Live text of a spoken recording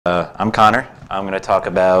I'm Connor. I'm going to talk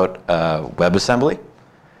about WebAssembly.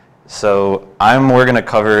 So we're going to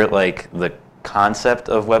cover like the concept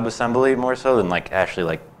of WebAssembly more so than like actually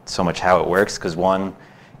like so much how it works, because one,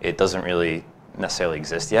 it doesn't really necessarily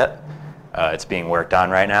exist yet. It's being worked on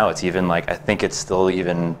right now. It's even like, I think it's still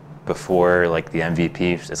even before like the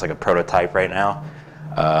MVP. It's like a prototype right now.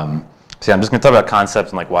 So yeah, I'm just going to talk about concepts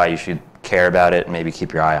and like why you should care about it and maybe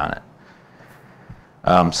keep your eye on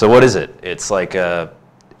it. So what is it? It's like a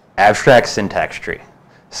abstract syntax tree.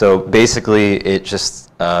 So basically it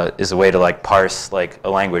just is a way to like parse like a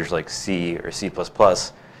language like C or C++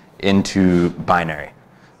 into binary.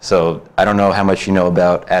 So I don't know how much you know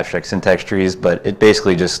about abstract syntax trees, but it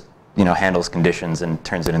basically just handles conditions and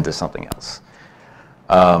turns it into something else.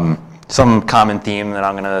 Some common theme that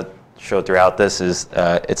I'm going to show throughout this is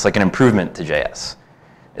it's like an improvement to JS.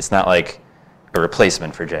 It's not like a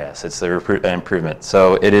replacement for JS. It's an improvement.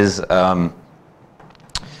 So it is.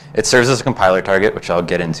 It serves as a compiler target, which I'll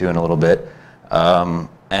get into in a little bit,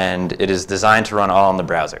 and it is designed to run all in the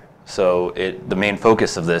browser. So the main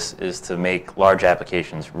focus of this is to make large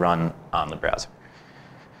applications run on the browser.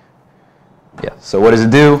 Yeah. So what does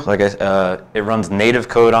it do? Like it runs native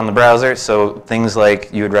code on the browser. So things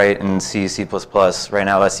like you would write in C, C++. Right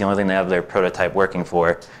now, that's the only thing they have their prototype working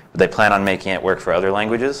for. But they plan on making it work for other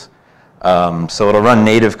languages. So it'll run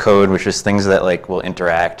native code, which is things that like will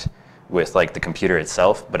interact with like the computer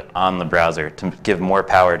itself, but on the browser to give more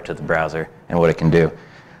power to the browser and what it can do.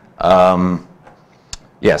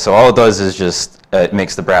 Yeah, so all it does is just it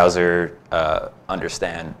makes the browser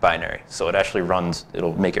understand binary. So it actually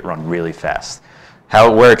it'll make it run really fast.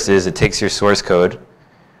 How it works is it takes your source code,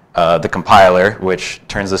 the compiler, which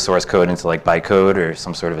turns the source code into like bytecode or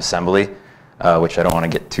some sort of assembly, which I don't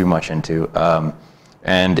want to get too much into.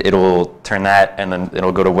 And it'll turn that, and then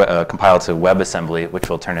it'll go to compile to WebAssembly, which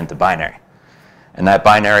will turn into binary. And that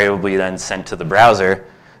binary will be then sent to the browser,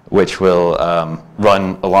 which will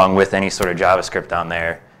run along with any sort of JavaScript on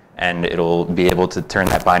there, and it'll be able to turn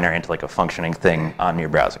that binary into like a functioning thing on your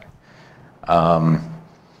browser.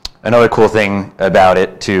 Another cool thing about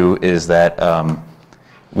it too is that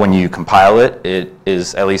when you compile it, it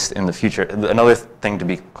is, at least in the future, another thing to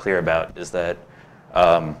be clear about is that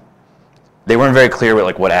they weren't very clear with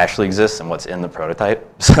like what actually exists and what's in the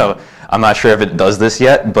prototype. So I'm not sure if it does this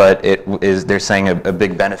yet, but they're saying a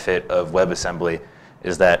big benefit of WebAssembly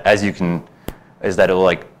is that it'll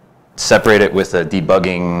like separate it with a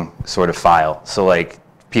debugging sort of file. So like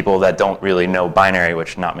people that don't really know binary,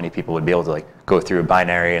 which not many people would be able to like go through a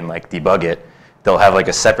binary and like debug it, they'll have like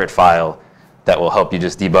a separate file that will help you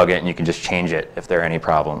just debug it, and you can just change it if there are any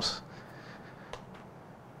problems.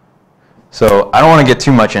 So I don't want to get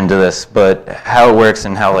too much into this, but how it works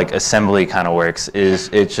and how like assembly kind of works is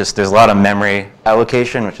it's just there's a lot of memory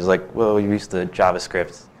allocation, which is like, well, you're used to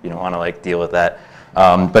JavaScript, you don't want to like deal with that.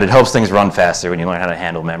 But it helps things run faster when you learn how to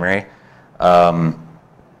handle memory.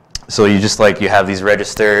 So you just like you have these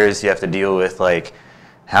registers, you have to deal with like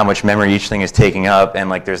how much memory each thing is taking up, and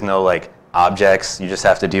like there's no like objects. You just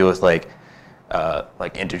have to deal with like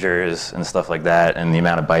integers and stuff like that, and the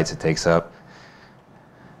amount of bytes it takes up.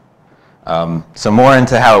 So more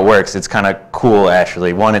into how it works, it's kind of cool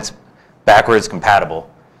actually. One, it's backwards compatible.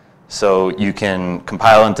 So you can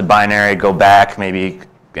compile into binary, go back, maybe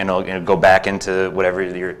go back into whatever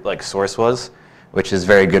your like source was, which is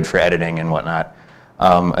very good for editing and whatnot.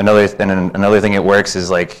 Another thing it works is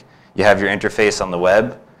like you have your interface on the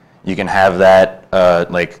web. You can have that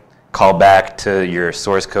like call back to your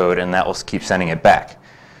source code, and that will keep sending it back.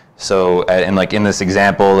 So and like in this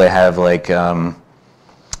example, they have like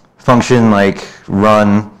function like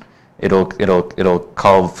run, it'll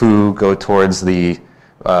call foo, go towards the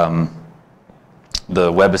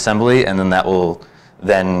WebAssembly, and then that will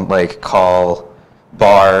then like call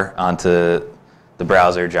bar onto the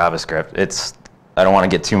browser JavaScript. I don't want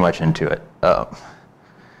to get too much into it.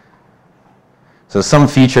 So some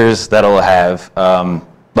features that it'll have,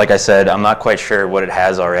 like I said, I'm not quite sure what it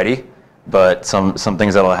has already, but some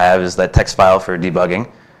things that it'll have is that text file for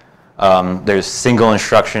debugging. There's single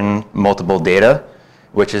instruction, multiple data,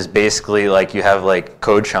 which is basically like you have like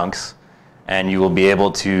code chunks, and you will be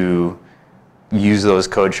able to use those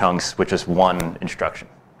code chunks with just one instruction,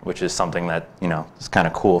 which is something that is kind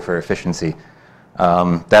of cool for efficiency.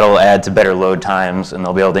 That'll add to better load times, and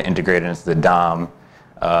they'll be able to integrate it into the DOM.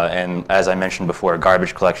 And as I mentioned before,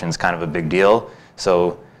 garbage collection is kind of a big deal.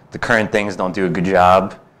 So the current things don't do a good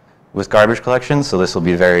job with garbage collection, so this will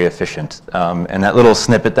be very efficient. And that little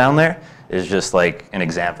snippet down there is just like an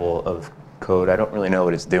example of code. I don't really know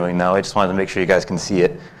what it's doing though. I just wanted to make sure you guys can see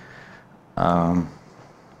it.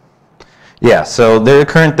 Yeah, so there are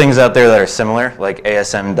current things out there that are similar, like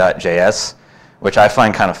asm.js, which I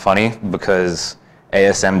find kind of funny because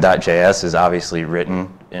asm.js is obviously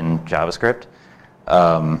written in JavaScript,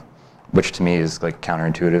 which to me is like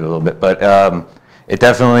counterintuitive a little bit, but it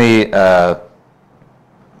definitely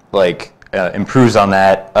improves on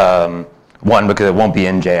that. One, because it won't be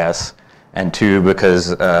in JS, and two, because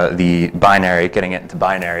the binary, getting it into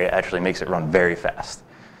binary, actually makes it run very fast.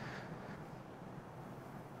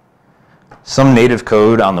 Some native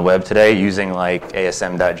code on the web today using like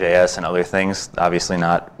asm.js and other things, obviously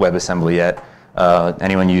not WebAssembly yet.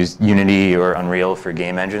 Anyone use Unity or Unreal for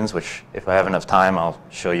game engines, which if I have enough time, I'll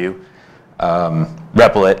show you.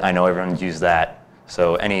 Replit, I know everyone's used that.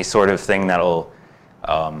 So any sort of thing that'll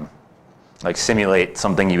like simulate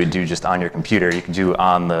something you would do just on your computer, you can do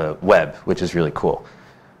on the web, which is really cool.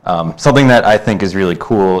 Something that I think is really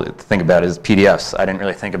cool to think about is PDFs. I didn't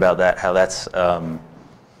really think about that, how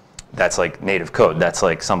that's like native code. That's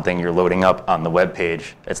like something you're loading up on the web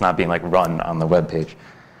page. It's not being like run on the web page.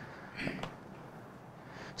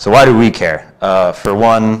 So why do we care? For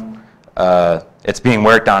one, it's being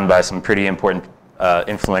worked on by some pretty important,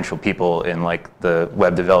 influential people in like the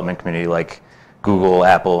web development community, like Google,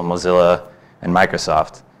 Apple, Mozilla, and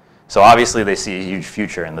Microsoft. So obviously they see a huge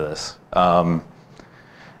future into this.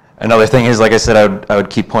 Another thing is, like I said, I would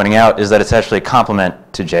keep pointing out, is that it's actually a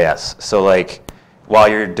complement to JS. So like, while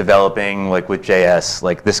you're developing like with JS,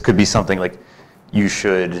 like this could be something like you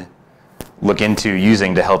should look into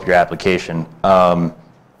using to help your application.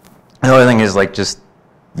 Another thing is like just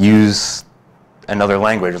use another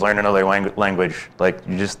language, learn another language. Like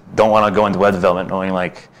you just don't want to go into web development knowing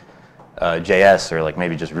like JS or like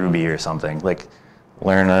maybe just Ruby or something. Like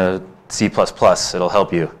learn a C++, it'll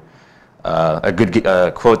help you. A good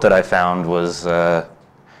quote that I found was,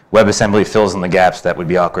 WebAssembly fills in the gaps that would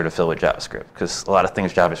be awkward to fill with JavaScript, because a lot of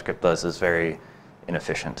things JavaScript does is very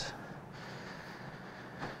inefficient.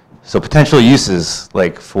 So potential uses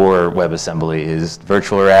like for WebAssembly is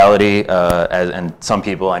virtual reality, and some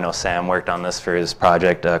people, I know Sam worked on this for his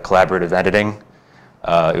project, collaborative editing.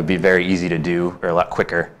 It would be very easy to do, or a lot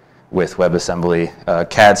quicker with WebAssembly.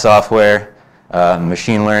 CAD software,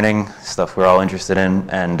 machine learning, stuff we're all interested in,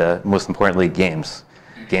 and most importantly, games.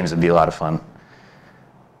 Games would be a lot of fun.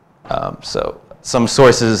 So some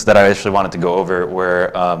sources that I actually wanted to go over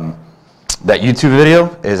were that YouTube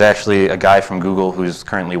video is actually a guy from Google who's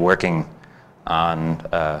currently working on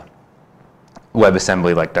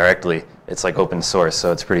WebAssembly like directly. It's like open source,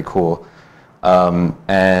 so it's pretty cool.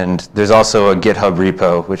 And there's also a GitHub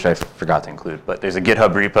repo, which I forgot to include, but there's a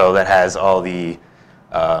GitHub repo that has all the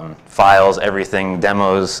files, everything,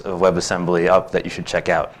 demos of WebAssembly up that you should check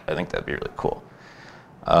out. I think that'd be really cool.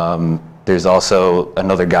 There's also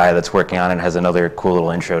another guy that's working on it and has another cool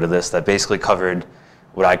little intro to this that basically covered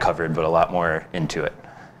what I covered, but a lot more into it.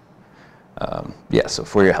 Yeah, so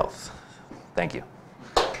for your health. Thank you.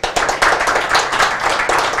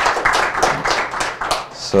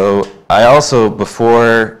 So I also,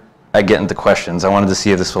 before I get into questions, I wanted to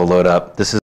see if this will load up. This is